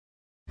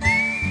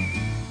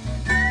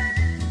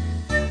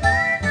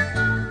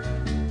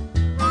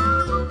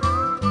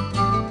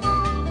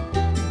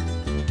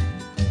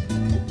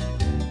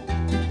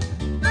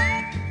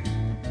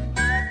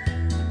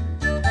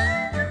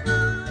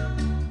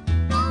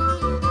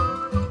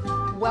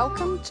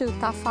Welcome to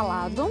Tá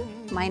Falado.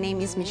 My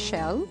name is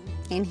Michelle,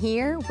 and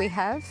here we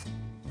have...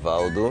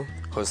 Valdo,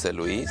 José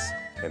Luis,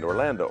 and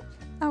Orlando.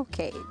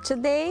 Okay,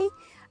 today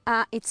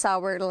it's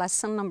our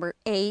lesson number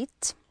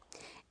 8,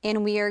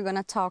 and we are going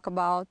to talk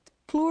about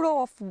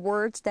plural of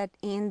words that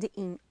end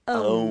in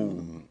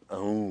own.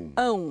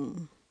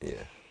 Own. yeah.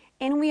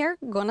 And we are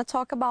going to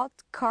talk about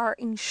car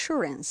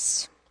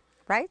insurance,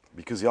 right?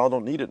 Because y'all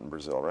don't need it in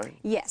Brazil, right?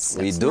 Yes.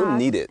 We it's do not-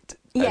 need it.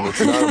 Yeah. And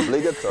it's not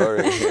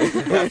obligatory.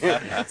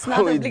 It's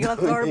not We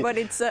obligatory, don't but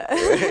it's a,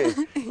 it's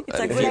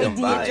a if good you don't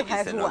idea buy to it,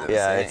 have it's one. another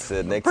yeah, thing. it's an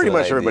excellent Pretty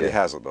much everybody idea.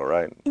 has it though,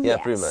 right? Yeah,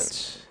 pretty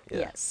Yes. much. Yeah.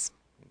 Yes.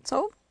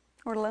 So,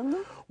 Orlando?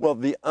 Well,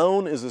 the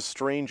own is a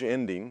strange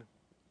ending,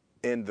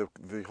 and the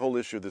whole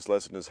issue of this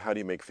lesson is how do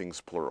you make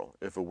things plural?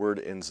 If a word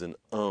ends in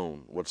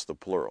own, what's the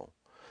plural?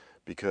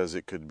 Because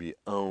it could be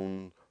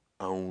own,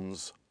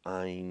 owns,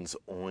 eins,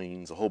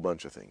 oins, a whole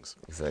bunch of things.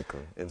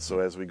 Exactly. And so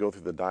as we go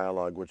through the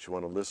dialogue, what you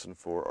want to listen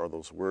for are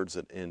those words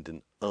that end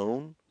in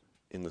own,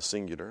 in the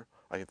singular.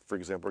 For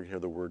example, I can hear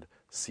the word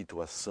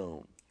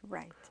situação,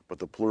 Right. but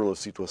the plural of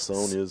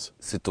situação is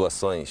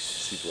Situações.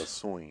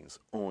 situações,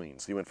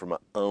 oins. He went from a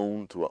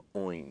own to a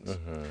oins.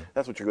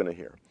 That's what you're going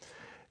to hear.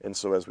 And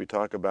so as we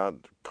talk about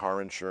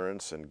car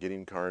insurance and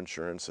getting car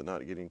insurance and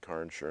not getting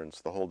car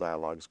insurance, the whole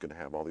dialogue is going to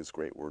have all these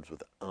great words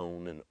with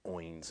own and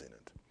oins in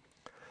it.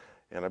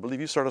 And I believe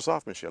you start us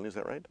off, Michelle, is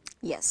that right?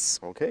 Yes.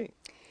 Okay.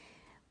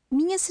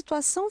 Minha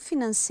situação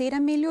financeira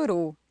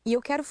melhorou e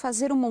eu quero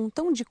fazer um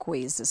montão de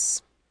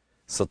coisas.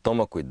 Só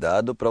toma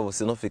cuidado para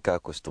você não ficar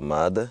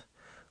acostumada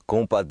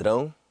com um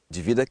padrão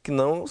de vida que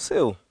não é o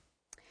seu.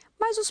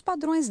 Mas os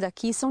padrões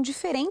daqui são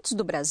diferentes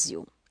do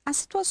Brasil. As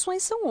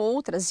situações são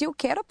outras e eu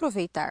quero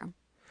aproveitar.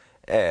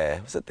 É,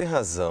 você tem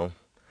razão.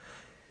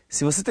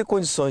 Se você tem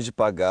condições de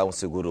pagar um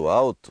seguro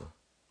alto,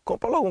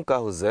 compra logo um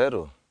carro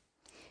zero.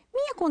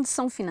 Minha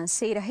condição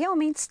financeira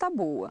realmente está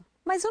boa,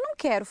 mas eu não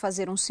quero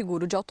fazer um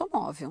seguro de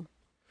automóvel.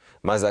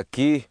 Mas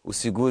aqui, o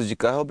seguro de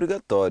carro é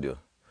obrigatório.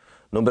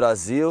 No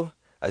Brasil,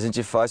 a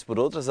gente faz por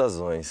outras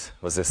razões,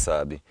 você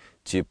sabe.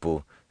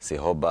 Tipo, ser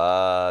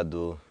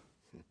roubado.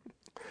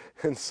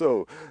 And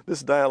so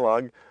this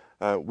dialogue,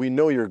 we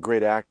know you're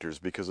great actors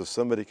because if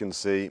somebody can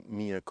say,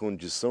 minha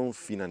condição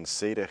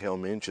financeira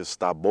realmente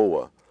está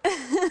boa,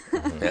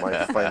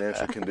 my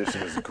financial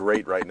condition is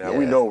great right now, we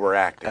Yeah. know we're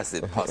acting. That's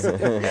a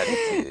positive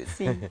attitude.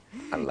 Sim,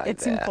 I like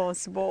it's that.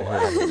 impossible.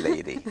 I like the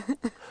lady.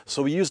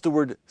 So we use the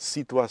word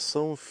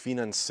situação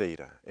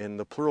financeira. And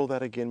the plural of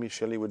that again,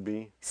 Michele, would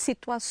be?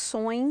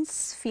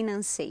 Situações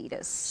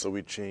financeiras. So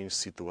we change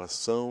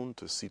situação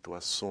to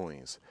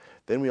situações.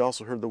 Then we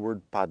also heard the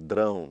word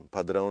padrão.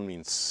 Padrão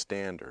means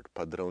standard,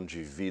 padrão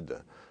de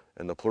vida.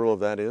 And the plural of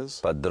that is?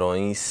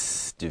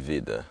 Padrões de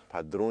vida.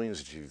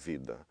 Padrões de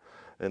vida.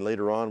 And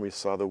later on we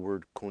saw the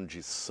word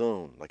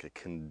condição, like a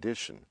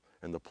condition.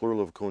 And the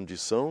plural of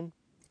condição?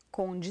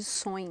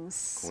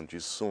 Condições.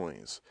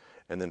 Condições.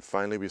 And then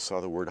finally we saw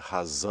the word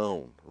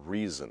razão,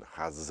 reason,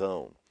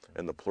 razão.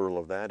 And the plural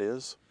of that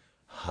is?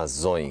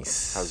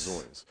 Razões.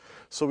 Razões.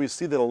 So we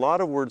see that a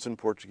lot of words in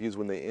Portuguese,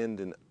 when they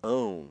end in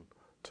own,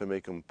 to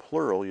make them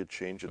plural, you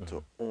change it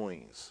to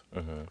oins.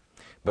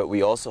 But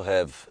we also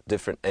have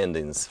different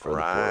endings for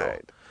the plural.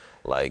 Right.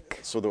 Like,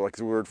 So like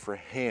the word for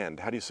hand.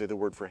 How do you say the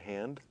word for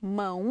hand?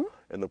 Mão,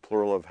 And the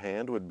plural of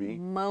hand would be?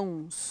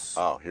 mãos.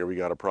 Oh, here we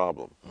got a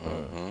problem.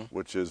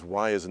 Which is,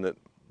 why isn't it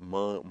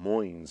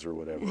moins or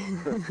whatever?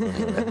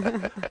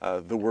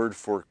 The word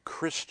for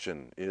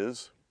Christian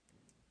is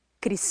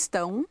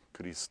Cristão,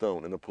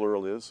 cristão, and the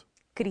plural is?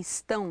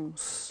 cristãos.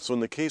 So in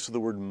the case of the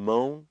word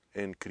mão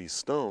and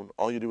cristão,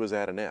 all you do is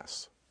add an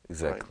S.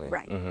 exactly.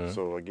 Right.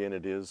 So again,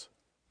 it is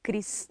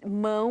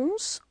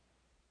Mãos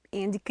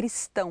and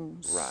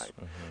cristãos. right.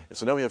 And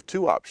so now we have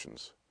two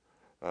options.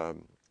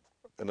 And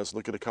let's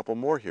look at a couple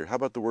more here. How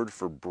about the word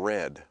for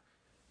bread?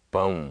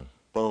 Pão.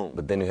 Pão.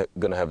 But then you're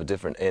going to have a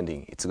different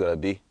ending. It's going to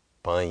be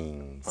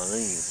pães.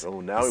 Pães.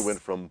 Oh, now we went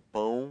from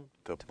pão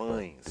to The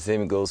pães.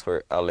 same goes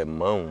for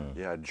alemão.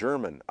 Yeah,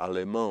 German,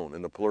 alemão,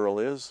 and the plural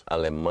is?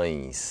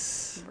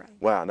 Alemães. Right.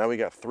 Wow, now we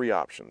got three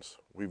options.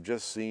 We've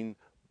just seen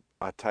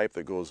a type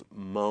that goes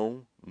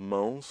mão,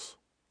 mãos,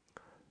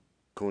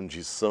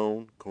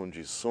 condição,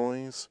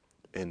 condições,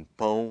 and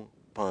pão,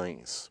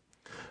 pães.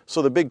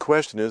 So the big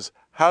question is,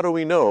 how do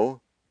we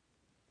know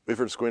if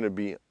it's going to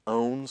be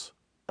owns,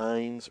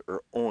 eins,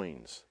 or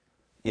oins?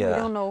 Yeah.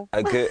 don't know.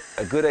 A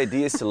good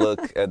idea is to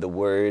look at the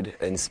word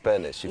in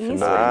Spanish. If you know it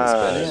in Ah,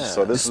 Spanish.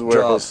 so this Just is where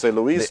drop Jose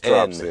Luis the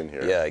drops N. in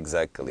here. Yeah,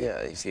 exactly. Yeah,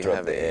 if you Drop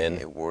have the N.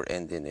 a word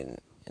ending in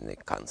a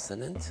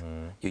consonant,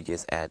 you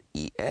just add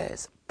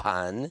es.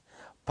 Pan,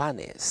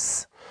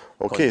 panes.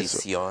 Okay, so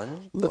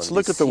Condición, let's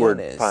look at the word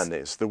condiciones.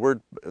 panes. The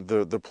word,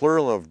 the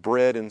plural of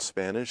bread in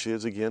Spanish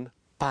is again?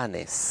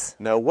 Panes.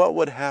 Now, what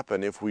would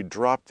happen if we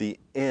dropped the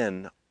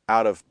N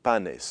out of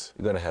panes?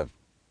 You're going to have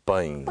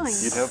pães.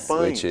 Pães. You'd have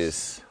pães. Which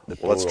is the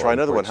Well, let's plural try in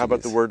another one. How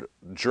about the Portuguese.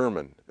 word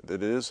German?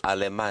 It is,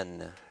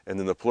 Alemán. and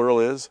then the plural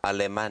is,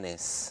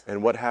 Alemanes.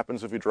 and what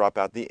happens if we drop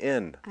out the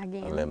N?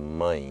 Again.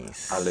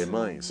 Alemães.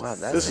 Alemães. Wow,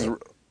 that's This is it.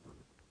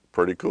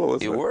 Pretty cool,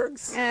 isn't It it?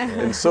 works.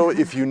 And so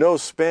if you know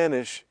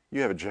Spanish,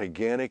 you have a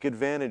gigantic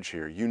advantage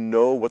here. You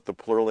know what the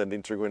plural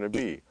endings are going to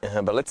be.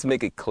 But let's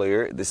make it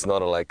clear, this is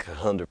not like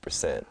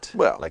 100%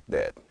 Well, like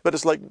that. But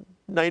it's like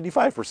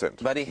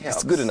 95%. But it helps.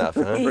 It's good enough,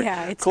 huh?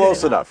 Yeah, it's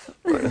Close good enough.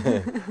 Right?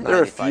 There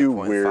are a few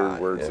 95.5. weird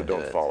words that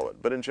don't follow it,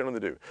 but in general they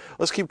do.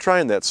 Let's keep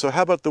trying that. So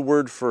how about the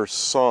word for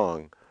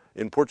song?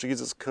 In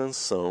Portuguese it's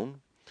canção.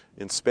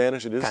 In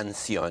Spanish it is.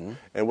 Canción,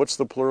 And what's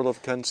the plural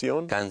of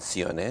canción?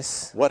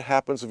 canciones, What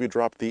happens if you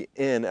drop the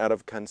N out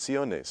of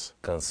canciones?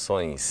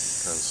 Canções.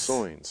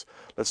 Canções.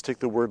 Let's take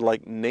the word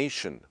like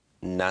nation.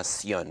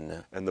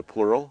 nación, And the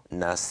plural?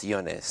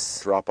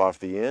 naciones. Drop off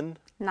the N.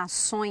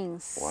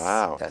 Nações.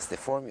 Wow. That's the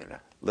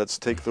formula. Let's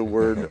take the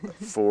word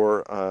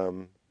for,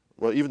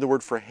 well, even the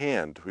word for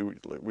hand.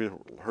 We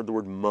heard the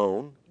word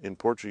mão. In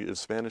Portuguese, in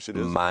Spanish it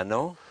is.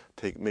 Mano,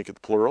 Make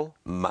it plural.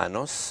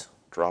 manos,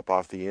 Drop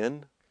off the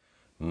N.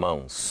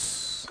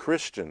 Mãos.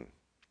 Christian.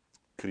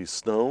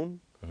 Cristão.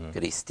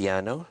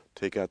 cristiano,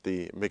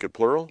 Make it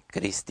plural.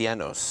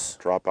 cristianos.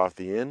 Drop off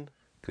the N.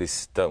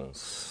 Cristãos.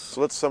 So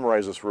let's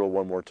summarize this rule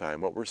one more time.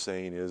 What we're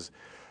saying is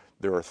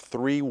there are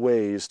 3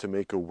 ways to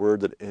make a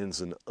word that ends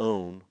in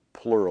own,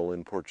 plural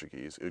in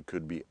Portuguese. It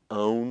could be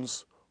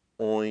owns,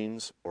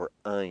 oins, or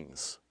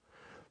eins.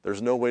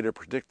 There's no way to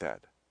predict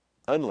that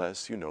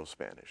unless you know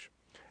Spanish.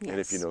 And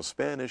if you Yes. know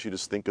Spanish, you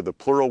just think of the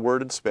plural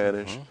word in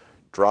Spanish,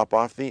 drop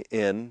off the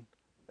N,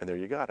 and there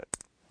you got it.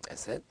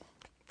 That's it.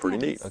 Pretty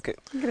neat. Okay.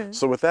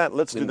 So with that,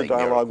 let's We do the make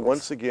dialogue miracles.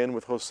 once again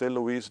with Jose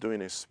Luis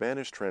doing a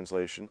Spanish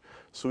translation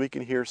so we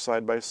can hear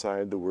side by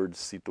side the words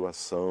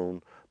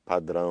situación,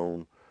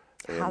 padrón,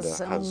 and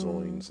Razão.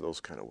 razões, those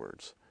kind of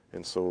words.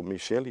 And so,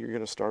 Michelle, you're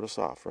going to start us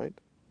off, right?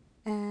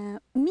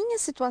 Minha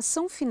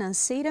situação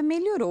financeira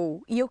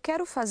melhorou e eu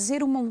quero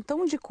fazer um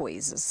montão de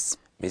coisas.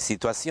 Mi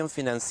situación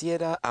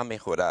financiera ha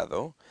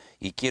mejorado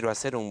y quiero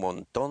hacer un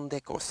montón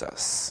de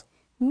cosas.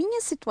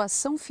 Minha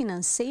situação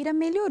financeira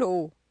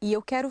melhorou e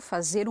eu quero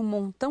fazer um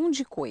montão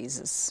de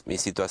coisas. Mi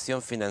situación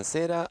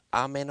financiera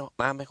ha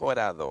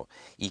mejorado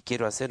y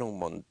quiero hacer un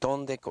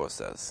montón de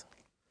cosas.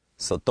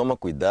 Só toma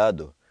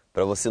cuidado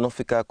para você não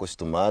ficar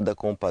acostumada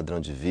com um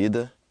padrão de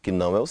vida que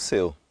não é o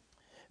seu.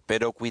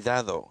 Pero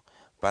cuidado,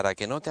 para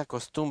que no te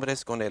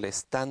acostumbres con el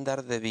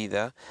estándar de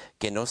vida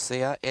que no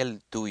sea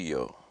el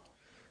tuyo.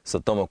 Só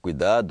toma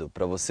cuidado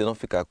para você não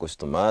ficar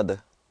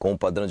acostumada com um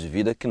padrão de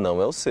vida que não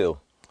é o seu.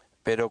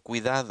 Pero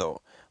cuidado,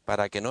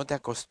 para que no te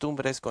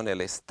acostumbres con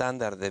el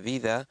estándar de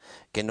vida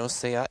que no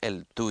sea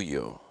el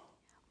tuyo.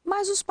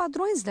 Mas os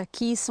padrões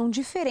daqui são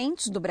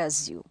diferentes do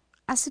Brasil.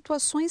 As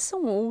situações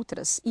são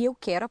outras e eu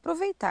quero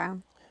aproveitar.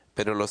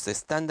 Pero los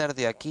estándares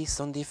de aquí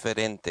son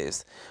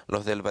diferentes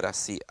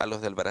a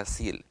los del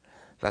Brasil.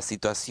 Las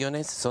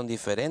situaciones son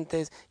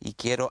diferentes y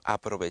quiero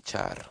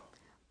aprovechar.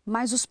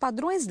 Mas os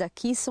padrões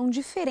daqui são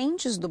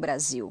diferentes do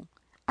Brasil.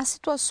 As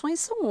situações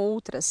são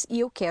outras e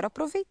eu quero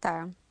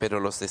aproveitar. Pero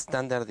los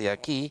estándares de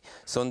aquí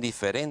son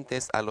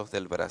diferentes a los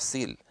del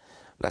Brasil.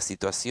 Las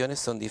situaciones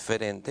son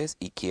diferentes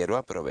y quiero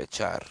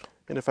aprovechar.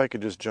 And if I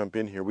could just jump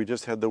in here, we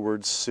just had the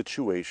word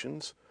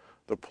situations.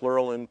 The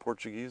plural in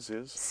Portuguese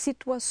is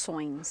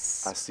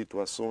Situações. as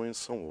situações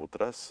são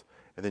outras.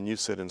 And then you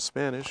said in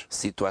Spanish,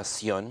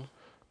 Situación,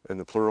 and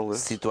the plural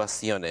is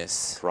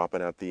situaciones.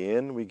 dropping out the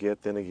N, we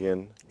get then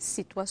again,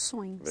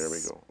 Situações. there we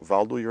go.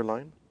 Valdo, your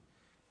line?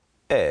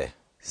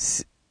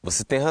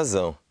 Você tem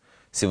razão.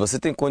 Se você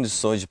tem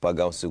condições de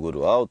pagar um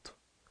seguro alto,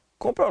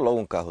 compra logo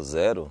um carro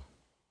zero.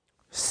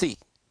 Sí,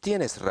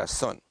 tienes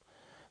razón.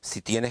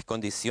 Si tienes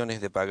condiciones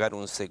de pagar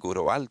un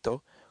seguro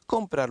alto,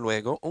 compra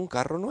luego un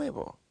carro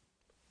nuevo.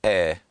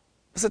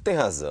 Você tem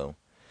razão.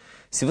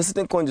 Se você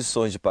tem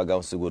condições de pagar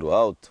um seguro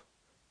alto,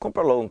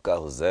 compra logo um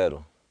carro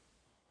zero.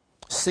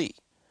 Sí,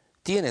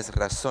 tienes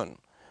razón.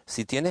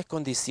 Si tienes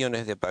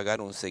condiciones de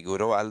pagar un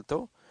seguro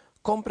alto,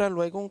 compra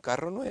luego un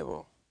carro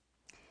nuevo.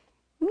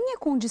 Minha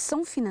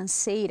condição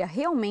financeira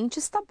realmente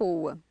está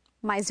boa,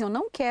 mas eu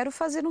não quero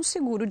fazer um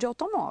seguro de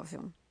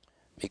automóvel.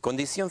 Mi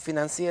condición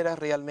financiera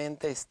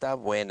realmente está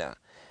buena,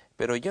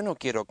 pero yo no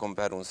quiero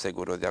comprar un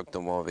seguro de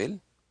automóvil.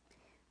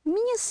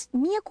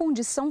 Minha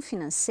condição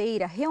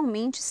financeira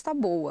realmente está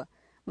boa,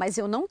 mas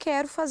eu não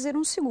quero fazer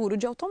um seguro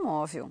de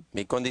automóvel.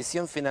 Mi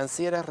condición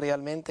financiera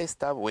realmente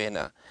está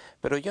buena,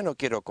 pero yo no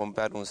quiero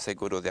comprar un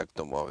seguro de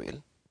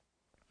automóvil.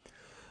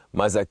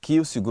 Mas aqui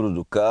o seguro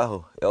do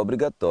carro é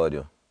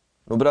obrigatório.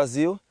 No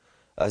Brasil,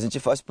 a gente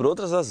faz por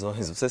outras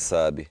razões, você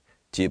sabe.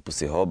 Tipo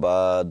ser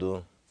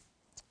roubado.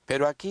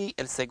 Pero aquí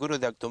el seguro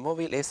de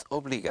automóvil es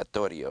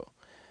obligatorio.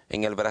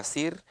 En el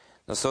Brasil,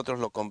 nosotros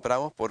lo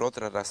compramos por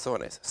otras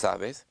razones,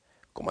 ¿sabes?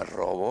 Como el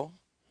robo.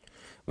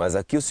 Mas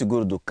aqui o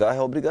seguro do carro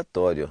é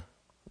obrigatório.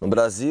 No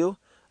Brasil,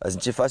 a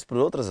gente faz por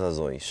outras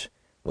razões.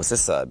 Você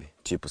sabe,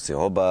 tipo ser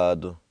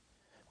roubado.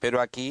 Pero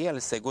aquí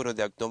el seguro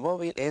de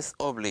automóvil es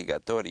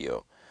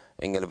obligatorio.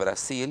 En el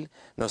Brasil,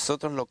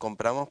 nosotros lo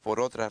compramos por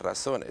otras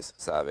razones,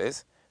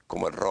 ¿sabes?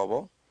 Como el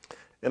robo.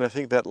 And I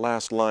think that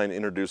last line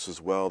introduces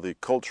well the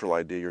cultural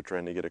idea you're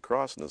trying to get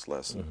across in this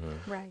lesson.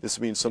 Right. This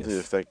means something to the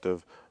effect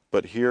of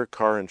But here,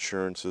 car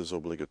insurance is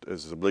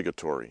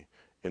obligatory.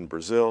 In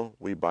Brazil,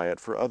 we buy it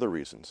for other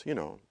reasons,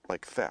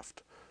 like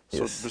theft.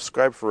 So Yes.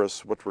 describe for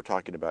us what we're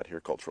talking about here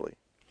culturally.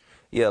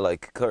 Yeah,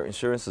 like car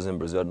insurances in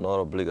Brazil are not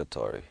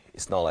obligatory.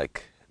 It's not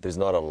like there's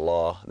not a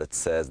law that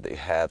says they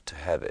have to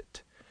have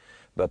it.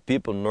 But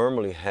people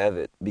normally have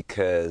it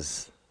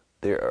because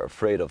they're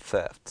afraid of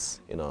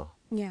thefts.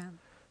 Yeah.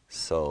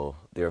 So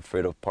they're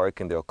afraid of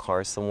parking their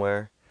car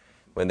somewhere.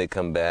 When they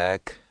come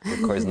back, the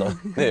car's not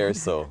there.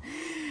 So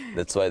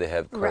that's why they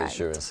have car Right.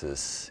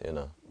 insurances.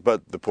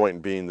 But the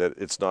point being that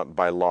it's not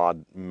by law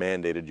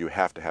mandated you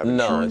have to have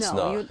No, insurance. it's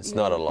No, not. you- It's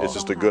not a you law. It's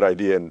just a don't good have-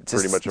 idea, and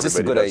pretty much Just a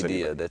everybody good does idea.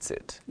 anyway. That's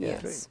it. Yeah.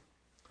 Yes.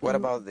 What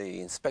about the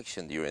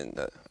inspection during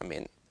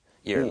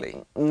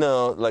yearly?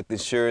 No, like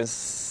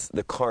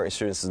the car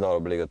insurance is not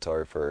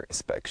obligatory for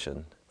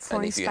inspection. For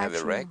And if you have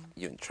a wreck, inspection.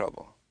 you're in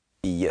trouble.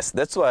 Yes,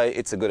 that's why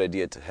it's a good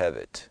idea to have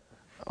it.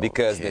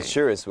 Because the Okay.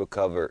 insurance will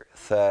cover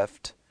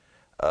theft,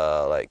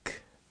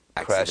 like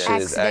crashes,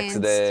 Accidents.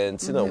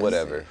 accidents,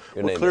 whatever. You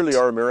Well, name clearly it.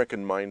 our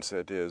American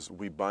mindset is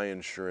we buy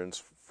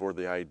insurance for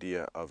the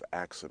idea of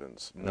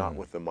accidents, not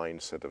with the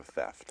mindset of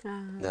theft.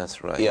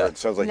 That's right. Yeah. It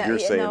sounds like No, you're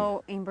saying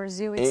no, in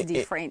Brazil it's In-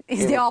 different.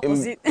 It's the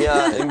opposite.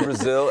 In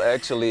Brazil,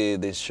 actually,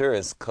 the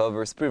insurance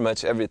covers pretty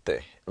much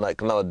everything.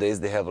 Like nowadays,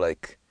 they have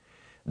like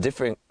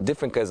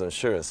different kinds of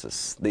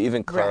insurances. They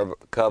even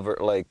cover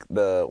like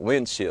the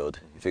windshield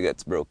if it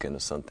gets broken or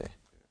something.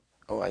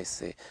 Oh, I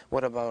see.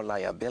 What about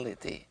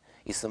liability?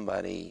 If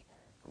somebody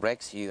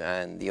wrecks you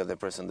and the other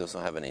person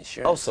doesn't have an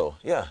insurance? Also,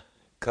 yeah,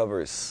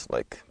 covers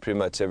like pretty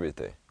much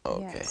everything.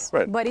 Okay. Yes.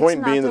 right. But Point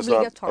it's being, not it's not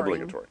obligatory.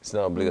 obligatory. It's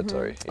not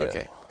obligatory. Yeah.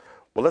 Okay.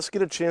 Well, let's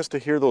get a chance to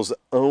hear those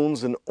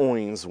owns and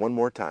oins one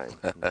more time,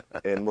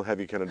 and we'll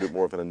have you kind of do it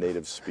more of at a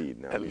native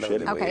speed now. I You love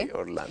should. the way Okay.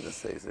 Orlando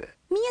says it.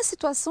 Minha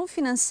situação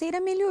financeira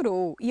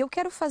melhorou e eu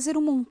quero fazer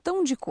um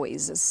montão de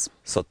coisas.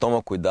 Só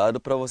toma cuidado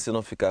para você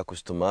não ficar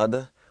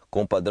acostumada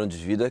com um padrão de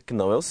vida que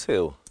não é o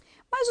seu.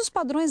 Mas os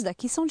padrões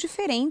daqui são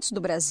diferentes do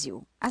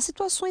Brasil. As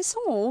situações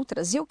são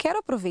outras e eu quero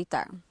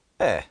aproveitar.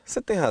 É, você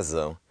tem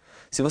razão.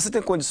 Se você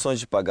tem condições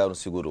de pagar um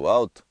seguro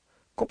alto,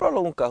 compra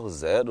logo um carro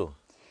zero.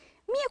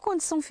 Minha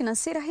condição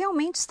financeira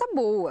realmente está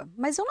boa,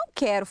 mas eu não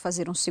quero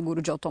fazer um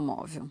seguro de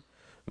automóvel.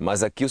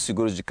 Mas aqui o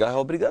seguro de carro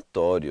é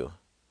obrigatório.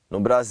 No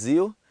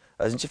Brasil,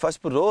 a gente faz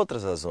por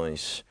outras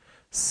razões.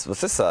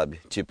 Você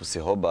sabe, tipo ser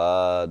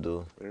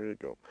roubado. There you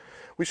go.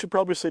 We should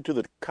probably say too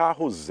that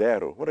carro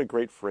zero. What a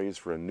great phrase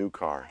for a new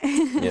car.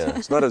 Yeah.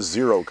 It's not a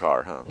zero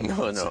car, huh?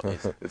 No.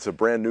 It's a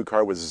brand new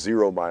car with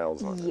 0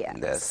 miles on it. Yes.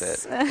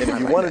 That's it. And if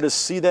you wanted to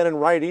see that in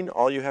writing,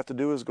 all you have to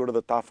do is go to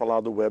the Tá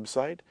Falado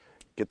website,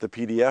 get the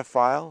PDF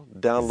file,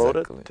 download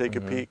Exactly. it, take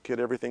a peek at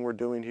everything we're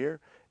doing here,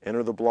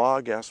 enter the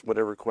blog, ask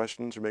whatever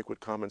questions or make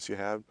what comments you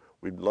have.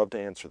 We'd love to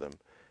answer them.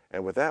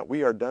 And with that,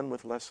 we are done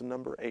with lesson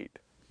number 8.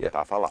 Yeah.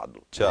 Tá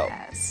Falado. Tchau.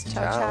 Yes.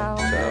 Tchau, tchau.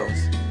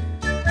 Ciao.